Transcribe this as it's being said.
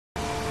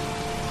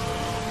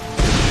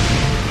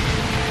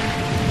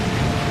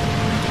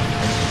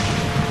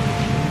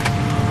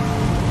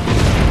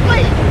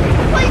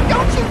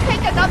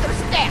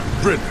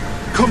Brenda,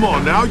 come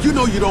on now. You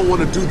know you don't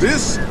want to do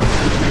this.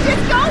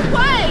 Just go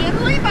away and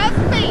leave us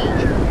be.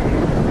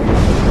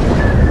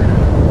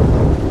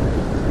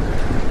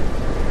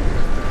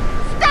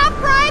 Stop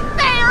right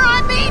there,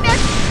 I mean it.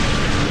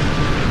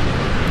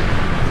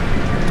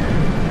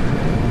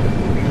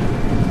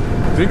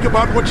 Think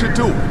about what you're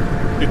doing.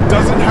 It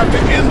doesn't have to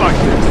end like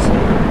this.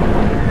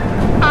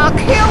 I'll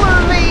kill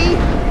her, Lee.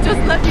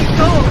 Just let me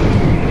go.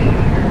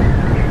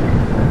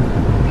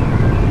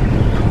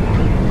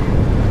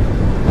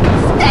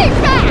 Stay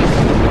back!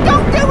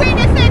 Don't do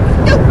anything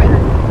stupid!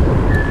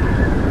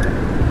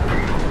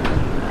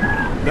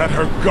 Let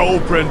her go,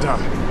 Brenda.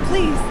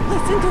 Please,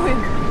 listen to him.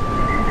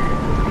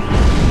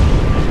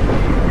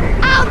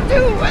 I'll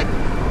do it!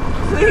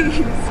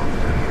 Please.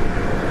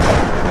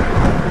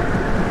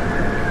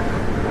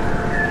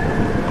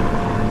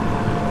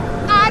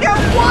 I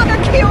don't want to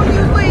kill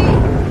you, Lee!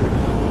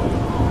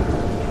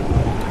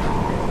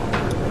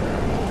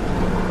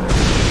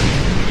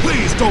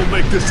 Please don't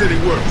make this any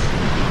worse.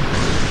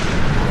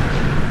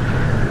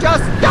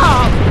 Just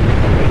stop!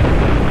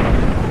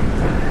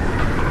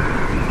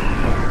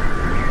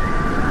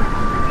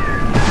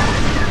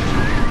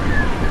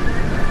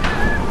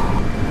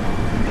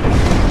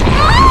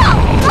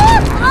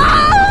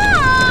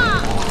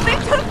 They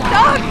took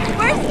Doug!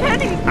 Where's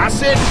Kenny? I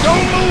said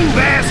don't move,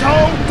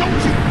 asshole! Don't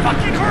you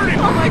fucking hurt him!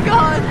 Oh my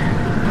god!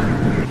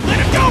 Let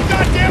him go,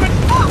 goddammit!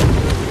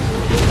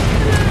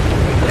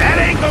 That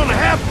ain't gonna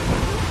happen!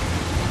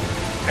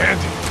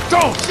 Andy,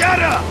 don't! Shut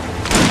up!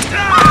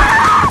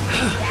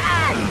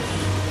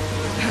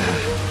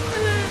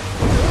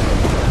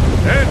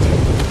 Andy!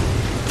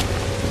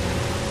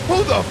 Who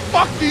the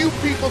fuck do you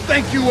people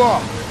think you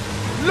are?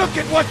 Look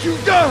at what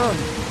you've done!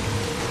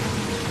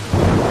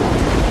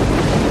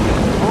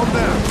 Calm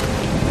down.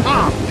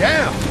 Calm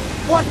down?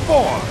 What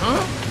for,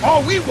 huh?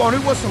 All we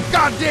wanted was some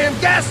goddamn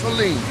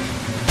gasoline!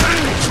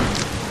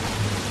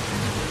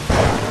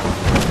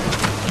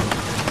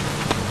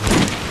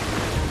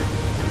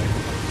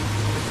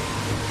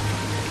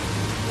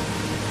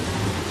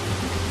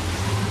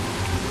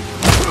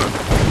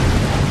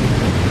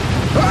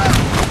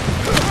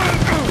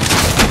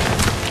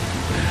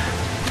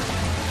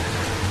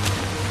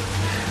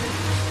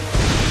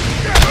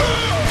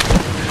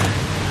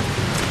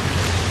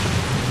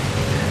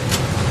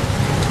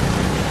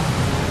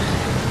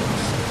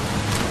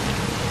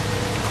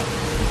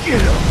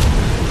 Get up!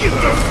 Get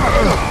the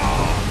fuck up!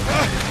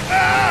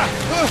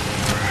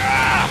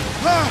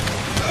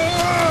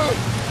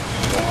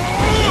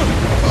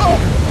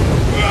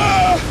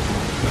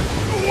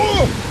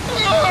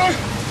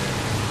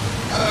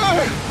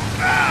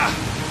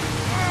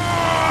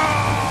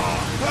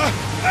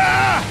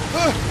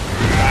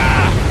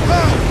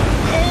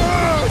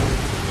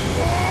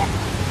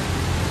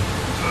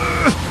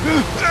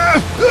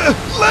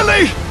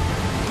 Lily!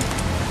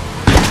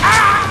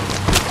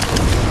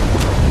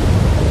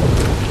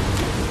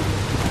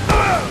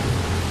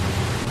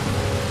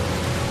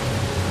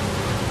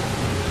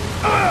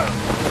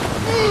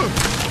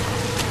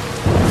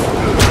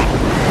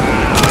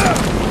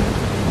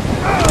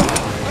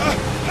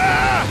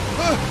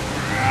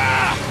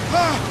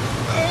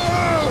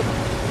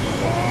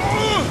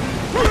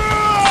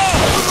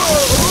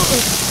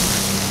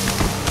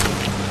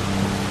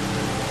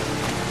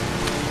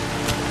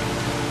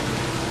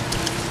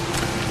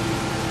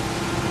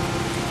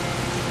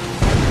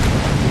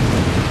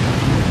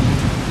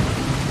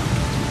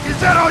 Is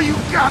that all you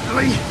got,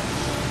 Lee?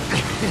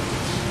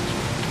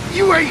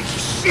 You ain't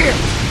shit!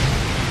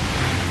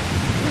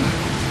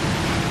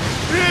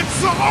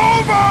 It's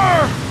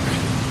over!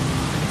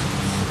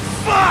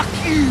 Fuck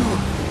you!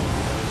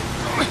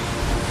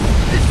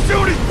 As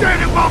soon as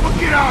Daddy and Mama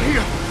get out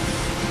here,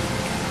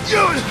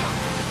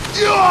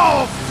 you're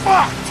all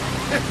fucked!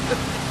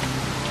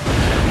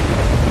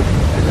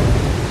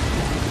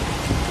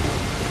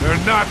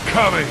 They're not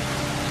coming.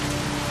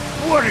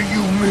 What do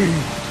you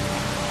mean?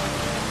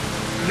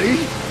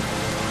 Lee?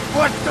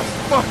 What the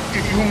fuck do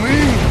you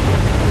mean?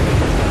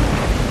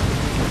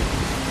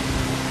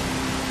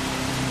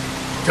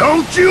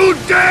 Don't you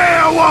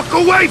dare walk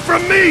away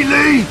from me,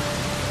 Lee!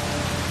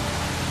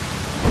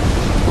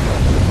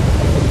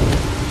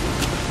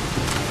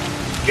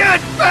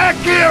 Get back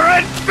here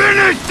and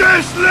finish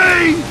this,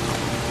 Lee!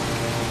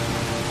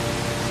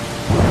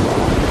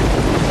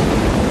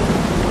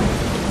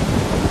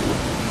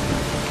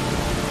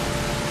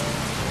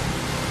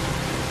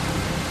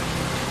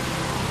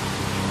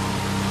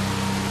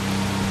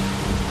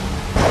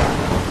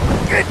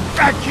 Get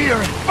back here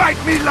and fight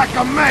me like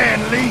a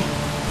man, Lee!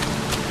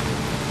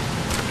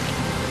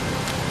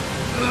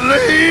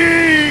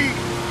 Lee!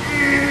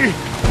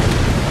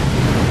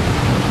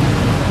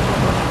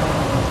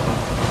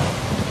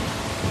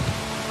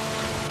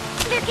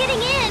 They're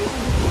getting in!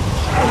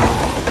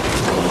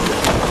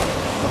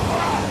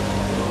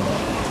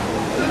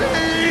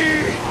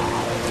 Lee!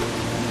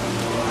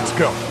 Let's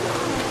go.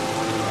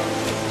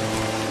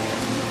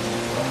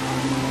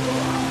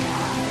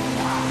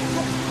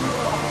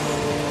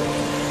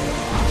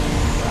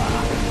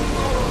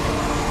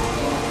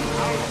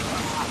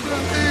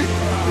 Lee!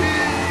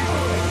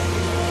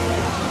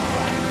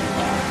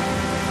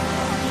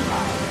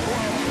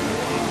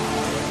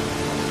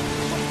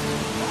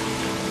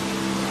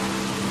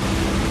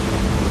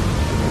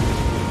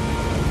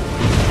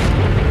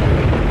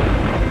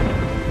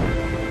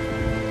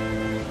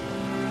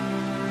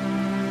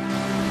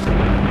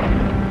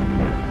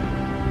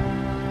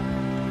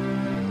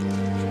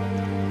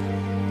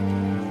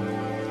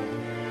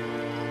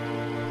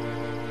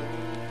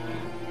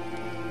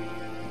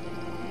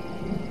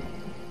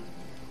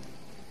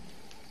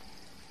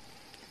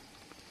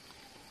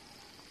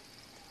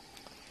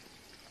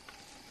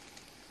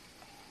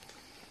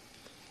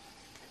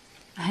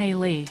 Hey,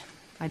 Lee.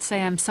 I'd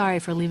say I'm sorry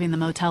for leaving the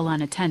motel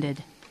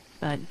unattended,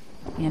 but,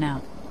 you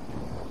know.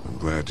 I'm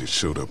glad you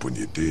showed up when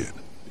you did.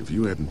 If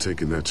you hadn't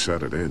taken that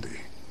shot at Andy,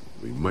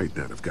 we might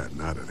not have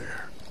gotten out of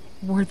there.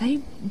 Were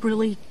they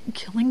really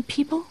killing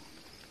people?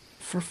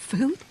 For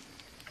food?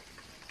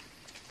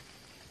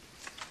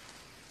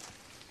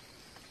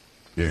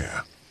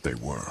 Yeah, they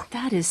were.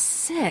 That is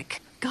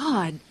sick.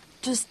 God,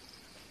 just...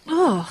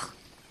 ugh.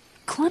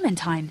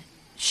 Clementine,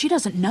 she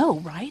doesn't know,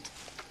 right?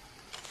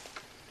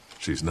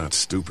 She's not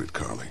stupid,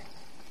 Carly.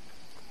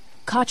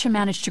 Katja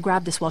managed to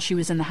grab this while she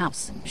was in the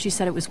house. She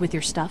said it was with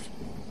your stuff.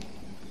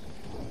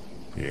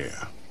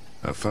 Yeah.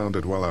 I found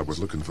it while I was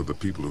looking for the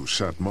people who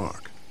shot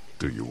Mark.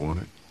 Do you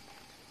want it?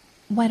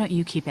 Why don't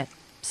you keep it?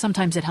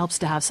 Sometimes it helps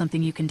to have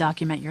something you can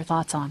document your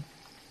thoughts on.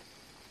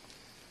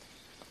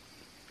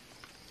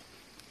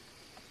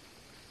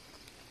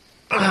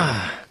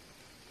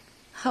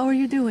 How are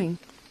you doing?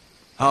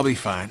 I'll be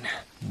fine.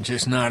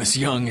 Just not as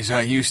young as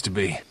I used to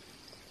be.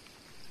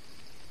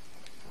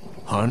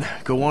 Hun,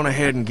 go on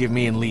ahead and give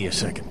me and Lee a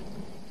second.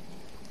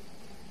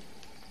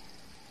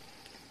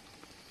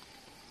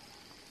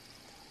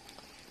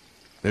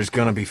 There's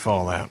gonna be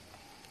fallout.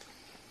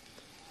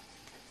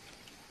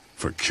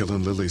 For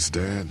killing Lily's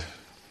dad?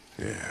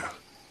 Yeah,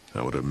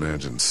 I would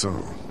imagine so.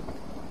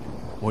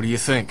 What do you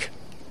think?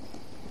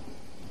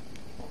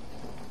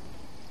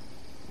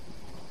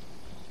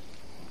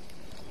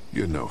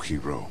 You're no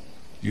hero.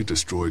 You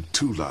destroyed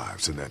 2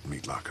 lives in that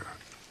meat locker.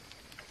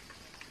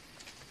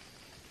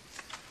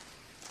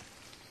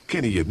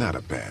 Kenny, you're not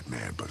a bad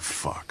man, but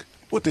fuck.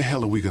 What the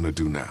hell are we gonna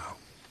do now?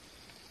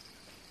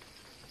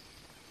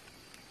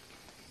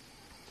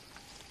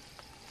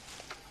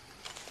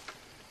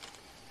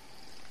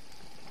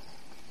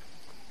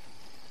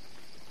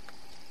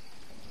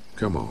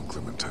 Come on,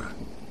 Clementine.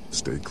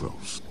 Stay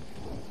close.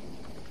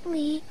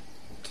 Lee,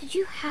 did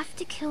you have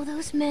to kill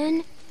those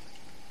men?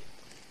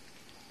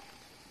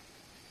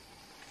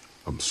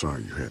 I'm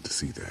sorry you had to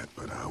see that,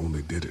 but I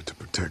only did it to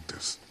protect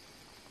us.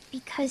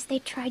 Because they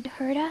tried to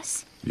hurt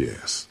us?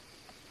 Yes.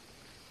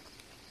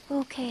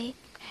 Okay.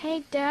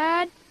 Hey,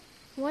 Dad.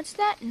 What's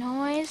that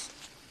noise?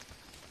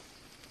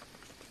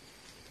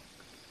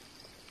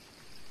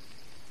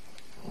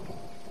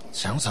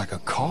 Sounds like a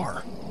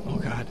car. Oh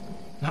God,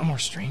 not more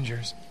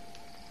strangers.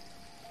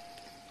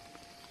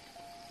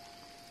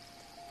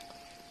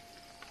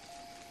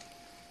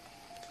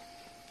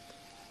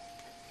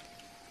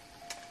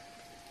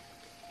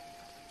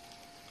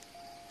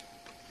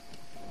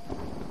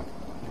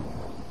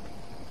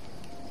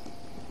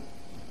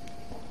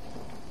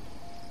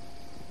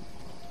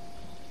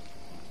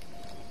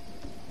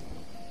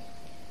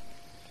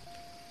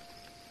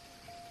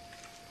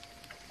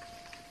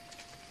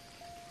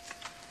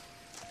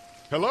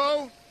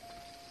 Hello?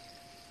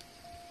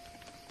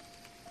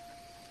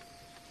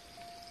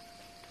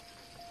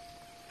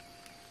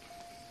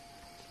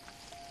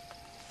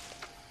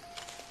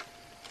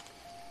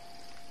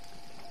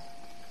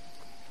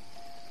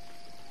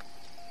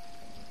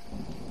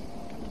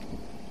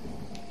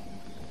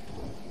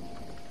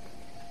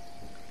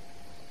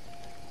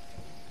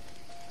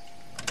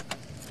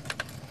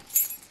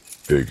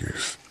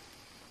 Figures.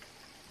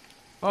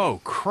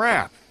 Oh,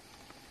 crap.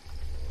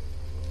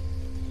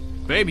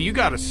 Baby, you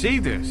gotta see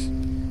this.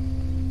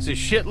 It's a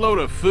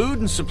shitload of food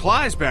and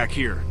supplies back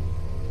here.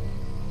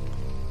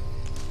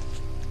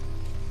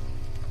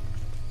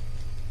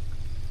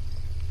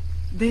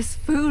 This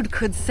food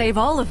could save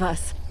all of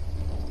us.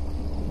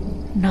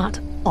 Not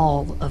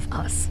all of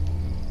us.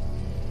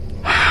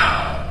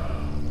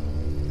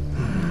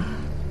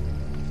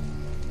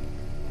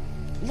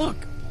 Look,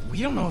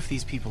 we don't know if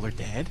these people are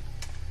dead.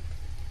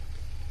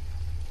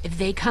 If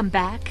they come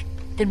back,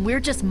 then we're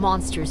just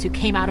monsters who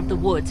came out of the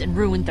woods and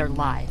ruined their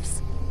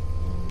lives.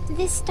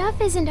 This stuff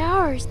isn't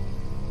ours.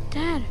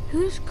 Dad,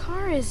 whose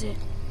car is it?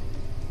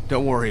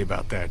 Don't worry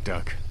about that,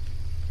 Duck.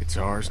 It's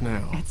ours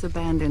now. It's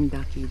abandoned,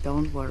 Ducky.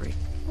 Don't worry.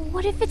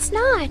 What if it's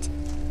not?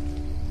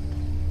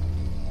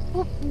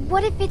 Well,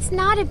 what if it's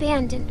not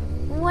abandoned?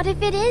 What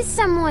if it is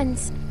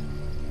someone's?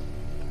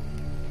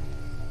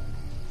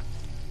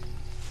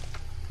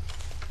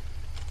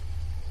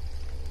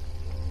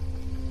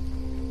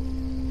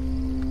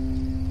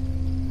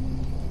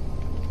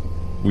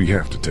 We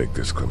have to take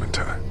this,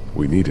 Clementine.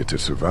 We need it to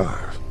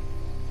survive.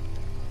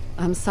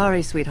 I'm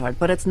sorry, sweetheart,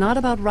 but it's not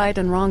about right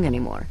and wrong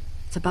anymore.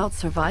 It's about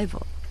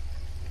survival.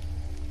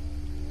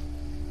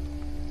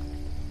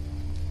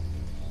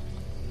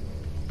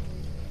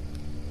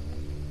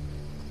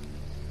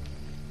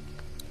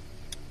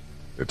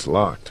 It's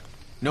locked.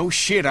 No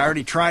shit, I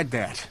already tried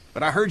that.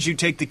 But I heard you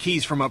take the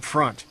keys from up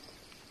front.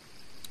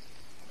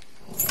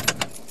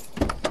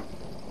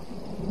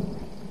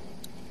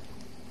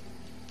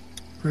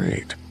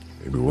 Great.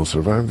 Maybe we'll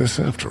survive this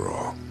after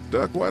all.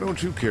 Duck, why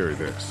don't you carry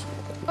this?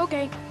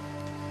 Okay.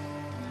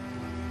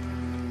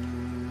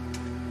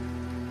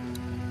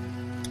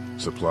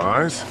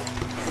 Supplies?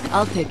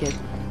 I'll take it.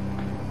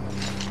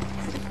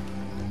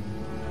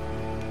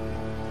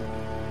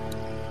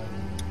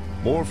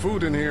 More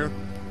food in here.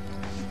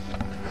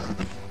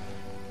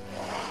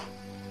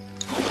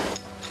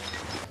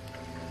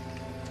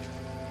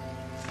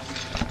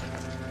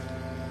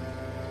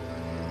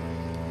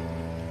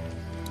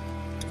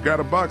 Got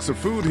a box of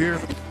food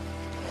here.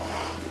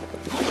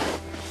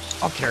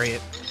 I'll carry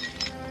it.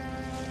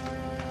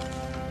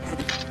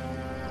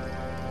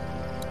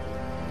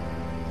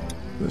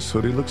 This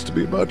hoodie looks to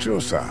be about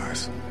your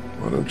size.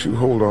 Why don't you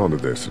hold on to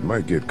this? It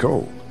might get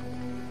cold.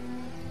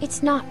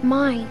 It's not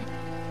mine.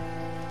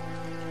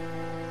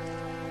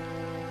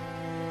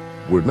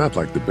 We're not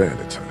like the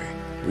bandits, honey.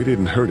 We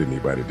didn't hurt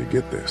anybody to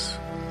get this.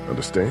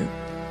 Understand?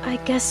 I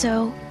guess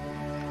so.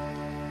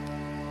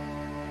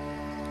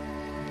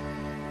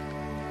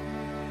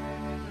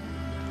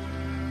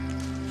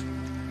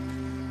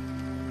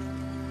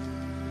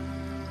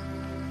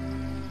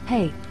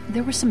 Hey,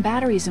 there were some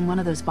batteries in one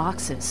of those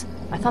boxes.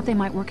 I thought they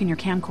might work in your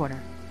camcorder.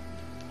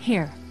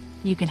 Here,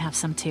 you can have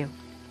some too.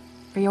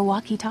 For your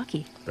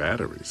walkie-talkie.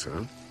 Batteries,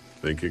 huh?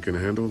 Think you can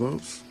handle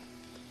those?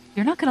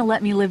 You're not gonna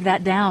let me live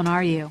that down,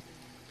 are you?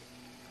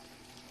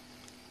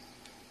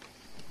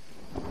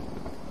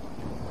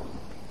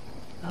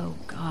 Oh,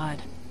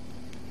 God.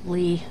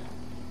 Lee,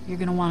 you're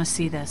gonna want to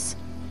see this.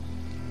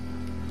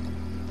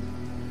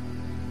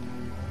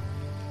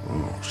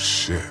 Oh,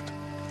 shit.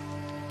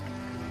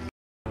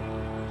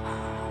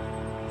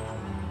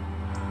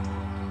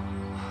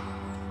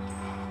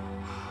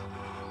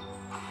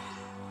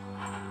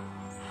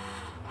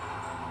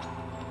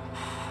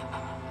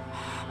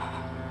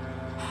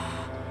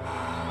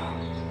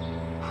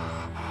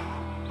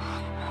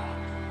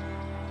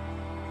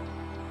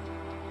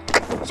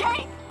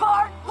 Jake,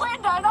 Bart,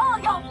 Linda, and all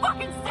y'all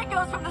fucking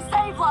sickos from the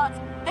save lots.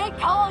 They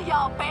call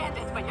y'all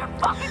bandits, but you're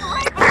fucking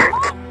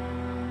rapists.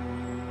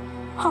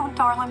 Oh,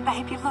 darling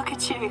baby, look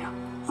at you.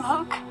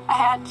 Look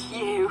at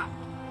you.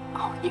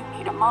 Oh, you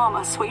need a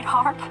mama,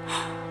 sweetheart.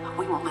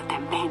 We won't let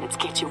them bandits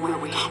get you, will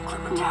we?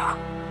 No.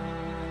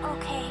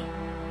 Okay,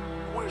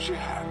 Where's your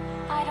hat?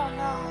 I don't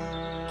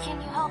know.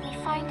 Can you help me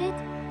find it?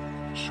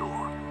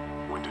 Sure.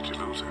 When did you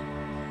lose it?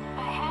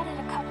 I had it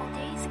a couple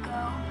days ago.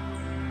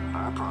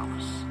 I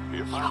promise.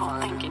 If I Y'all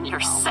find thinking it,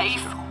 you're I'll safe?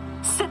 let you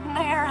know. Sitting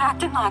there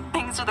acting like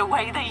things are the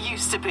way they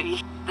used to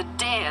be. The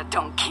dead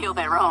don't kill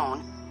their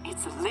own.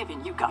 It's the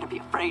living you gotta be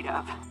afraid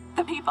of.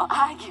 The people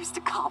I used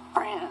to call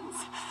friends.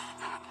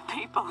 The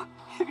people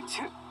who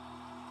just...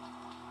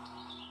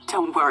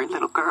 Don't worry,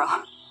 little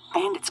girl.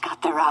 Bandits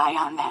got their eye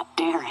on that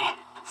dairy.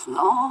 As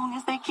long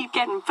as they keep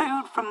getting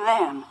food from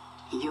them,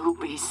 you'll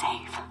be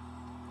safe.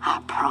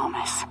 I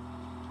promise.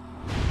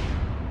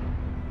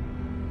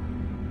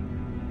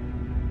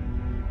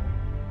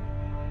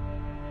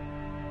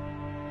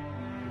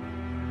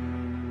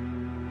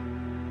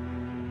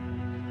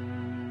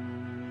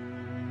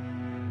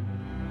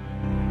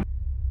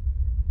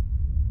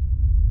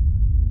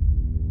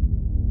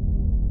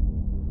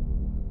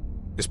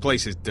 This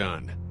place is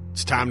done.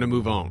 It's time to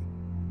move on.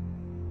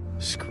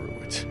 Screw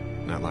it.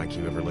 Not like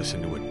you ever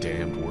listen to a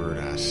damned word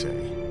I say.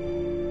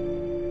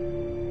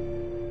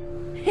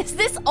 Is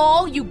this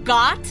all you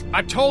got?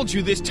 I told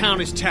you this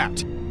town is tapped.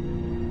 Do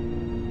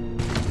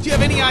you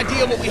have any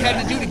idea what we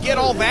had to do to get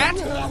all that?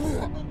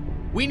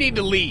 We need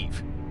to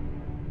leave.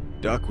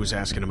 Duck was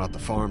asking about the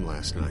farm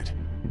last night.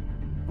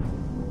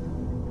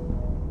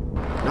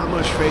 Not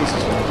much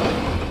phases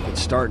left.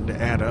 It's starting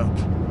to add up.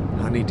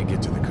 I need to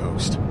get to the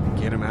coast.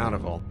 Get him out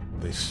of all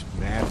this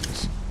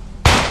madness.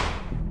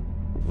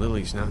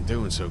 Lily's not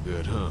doing so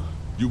good, huh?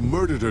 You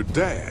murdered her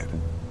dad.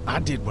 I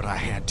did what I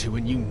had to,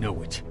 and you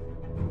know it.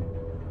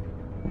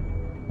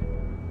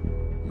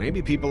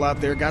 Maybe people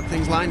out there got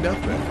things lined up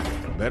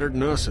better. Better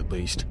than us, at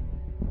least.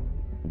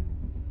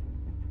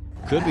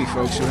 Could be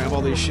folks who have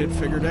all this shit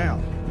figured out.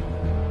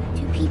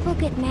 Do people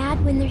get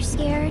mad when they're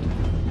scared?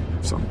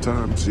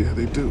 Sometimes, yeah,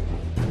 they do.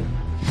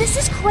 This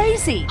is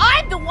crazy.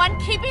 I'm the one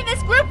keeping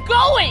this group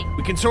going.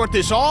 We can sort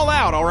this all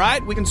out, all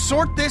right? We can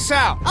sort this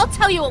out. I'll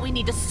tell you what we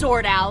need to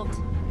sort out.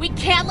 We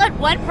can't let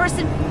one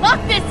person fuck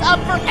this up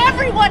for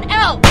everyone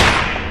else.